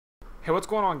Hey, what's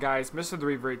going on, guys?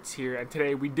 MrTheRevertz here, and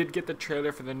today we did get the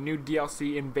trailer for the new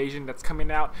DLC Invasion that's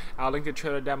coming out. I'll link the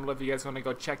trailer down below if you guys want to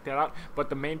go check that out. But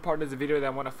the main part of the video that I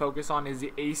want to focus on is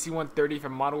the AC130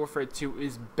 from Modern Warfare 2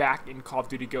 is back in Call of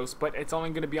Duty Ghosts, but it's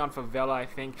only going to be on Favela, I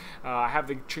think. I have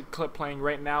the clip playing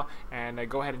right now, and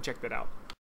go ahead and check that out.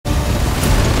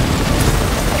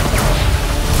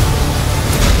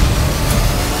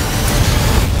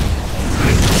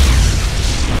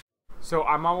 So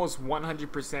I'm almost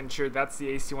 100% sure that's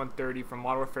the AC130 from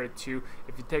Modern Warfare 2.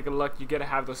 If you take a look, you get to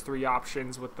have those three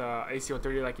options with the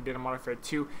AC130 like you did in Modern Warfare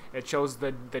 2. It shows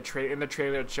in the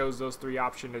trailer. It shows those three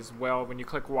options as well. When you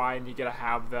click Y, and you get to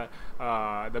have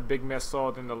the big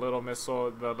missile, then the little missile,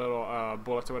 the little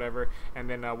bullets or whatever, and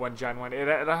then one giant one. It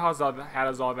has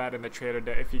all that in the trailer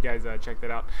if you guys check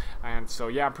that out. And so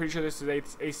yeah, I'm pretty sure this is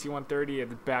AC130.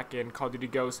 It's back in Call of Duty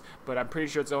Ghosts, but I'm pretty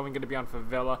sure it's only going to be on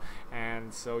Favela.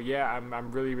 And so yeah,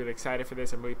 I'm really excited for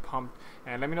this. I'm really pumped,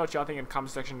 and let me know what y'all think in the comment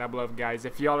section down below, guys.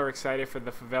 If y'all are excited for the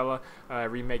Favela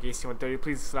remake AC130,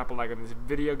 please slap a like on this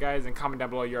video, guys, and comment down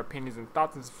below your opinions and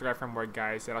thoughts, and subscribe for more,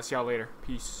 guys, and I'll see y'all later.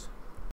 Peace.